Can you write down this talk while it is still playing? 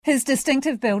His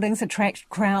distinctive buildings attract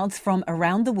crowds from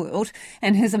around the world,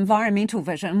 and his environmental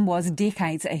vision was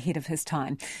decades ahead of his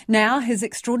time. Now, his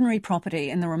extraordinary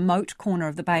property in the remote corner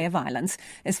of the Bay of Islands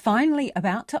is finally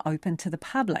about to open to the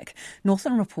public.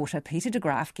 Northland reporter Peter de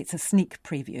Graaf gets a sneak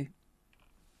preview.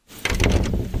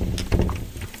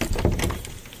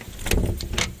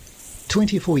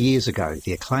 24 years ago,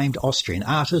 the acclaimed Austrian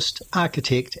artist,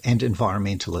 architect and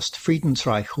environmentalist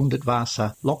Friedensreich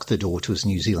Hundertwasser locked the door to his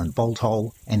New Zealand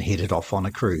bolthole and headed off on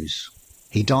a cruise.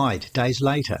 He died days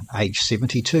later, aged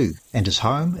 72, and his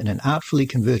home, in an artfully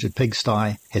converted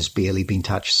pigsty, has barely been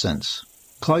touched since.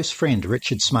 Close friend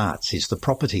Richard Smart says the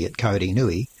property at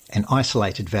Kauri-Nui, an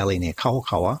isolated valley near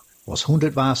Kaukaua, was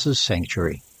Hundertwasser's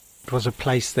sanctuary. It was a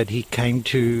place that he came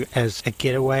to as a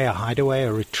getaway, a hideaway,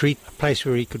 a retreat, a place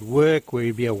where he could work, where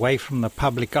he'd be away from the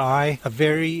public eye, a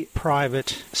very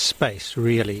private space,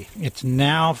 really. It's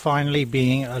now finally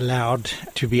being allowed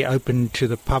to be open to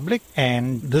the public,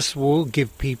 and this will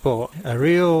give people a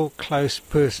real close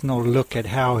personal look at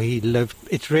how he lived.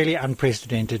 It's really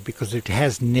unprecedented because it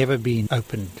has never been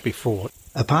opened before.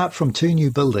 Apart from 2 new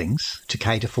buildings to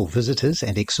cater for visitors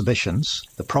and exhibitions,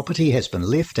 the property has been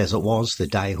left as it was the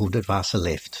day Hundertwasser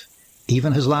left.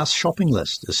 Even his last shopping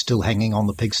list is still hanging on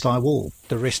the pigsty wall.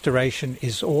 The restoration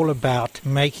is all about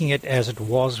making it as it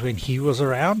was when he was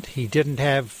around. He didn't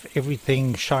have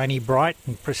everything shiny bright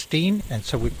and pristine, and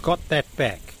so we've got that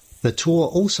back. The tour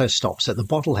also stops at the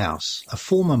Bottle House, a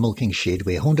former milking shed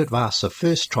where Hundertwasser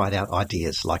first tried out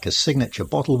ideas like his signature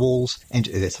bottle walls and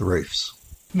earth roofs.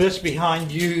 This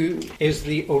behind you is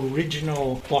the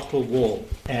original bottle wall,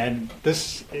 and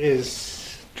this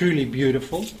is truly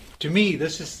beautiful. To me,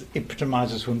 this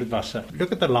epitomizes Hundertwasser.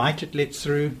 Look at the light it lets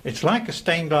through. It's like a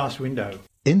stained glass window.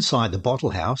 Inside the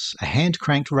Bottle House, a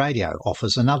hand-cranked radio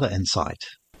offers another insight.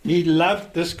 He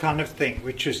loved this kind of thing,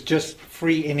 which is just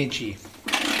free energy.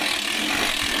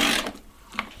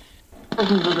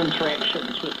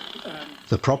 Interactions with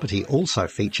The property also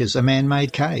features a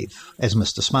man-made cave, as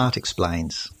Mr. Smart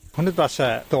explains.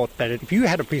 Hundertwasser thought that if you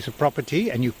had a piece of property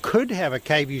and you could have a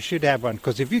cave, you should have one,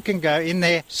 because if you can go in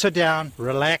there, sit down,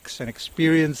 relax and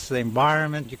experience the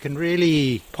environment, you can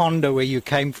really ponder where you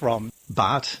came from.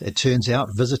 But it turns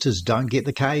out visitors don't get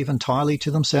the cave entirely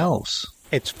to themselves.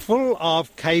 It's full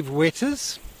of cave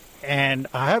wetters, and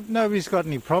I hope nobody's got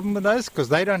any problem with those, because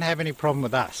they don't have any problem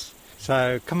with us.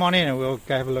 So come on in and we'll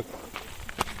go have a look.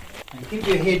 And keep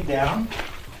your head down.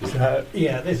 So,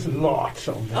 yeah, there's lots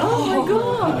of them. Oh, my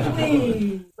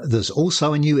God! There's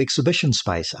also a new exhibition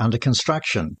space under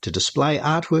construction to display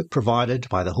artwork provided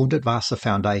by the Hundertwasser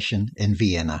Foundation in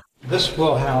Vienna. This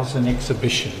will house an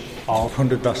exhibition of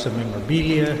Hundertwasser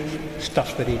memorabilia,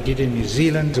 stuff that he did in New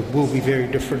Zealand. It will be very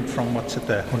different from what's at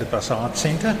the Hundertwasser Art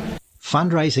Centre.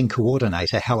 Fundraising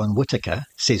coordinator Helen Whittaker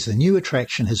says the new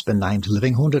attraction has been named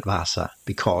Living Hundertwasser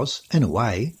because, in a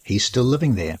way, he's still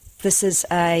living there. This is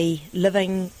a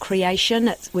living creation.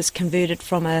 It was converted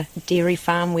from a dairy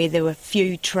farm where there were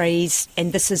few trees,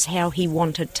 and this is how he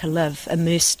wanted to live,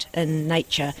 immersed in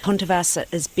nature.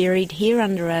 Hundertwasser is buried here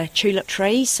under a tulip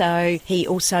tree, so he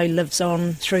also lives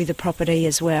on through the property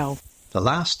as well. The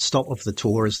last stop of the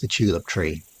tour is the tulip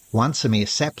tree. Once a mere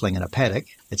sapling in a paddock,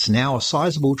 it's now a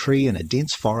sizable tree in a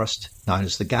dense forest known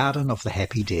as the Garden of the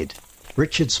Happy Dead.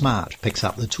 Richard Smart picks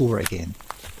up the tour again.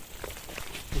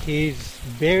 He's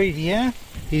buried here.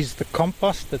 He's the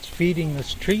compost that's feeding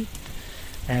this tree.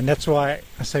 And that's why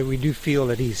I say we do feel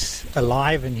that he's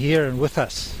alive and here and with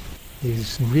us.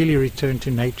 He's really returned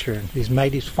to nature and he's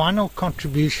made his final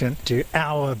contribution to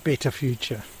our better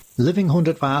future. Living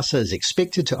Hundertwasser is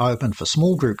expected to open for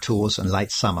small group tours in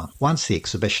late summer once the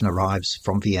exhibition arrives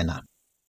from Vienna.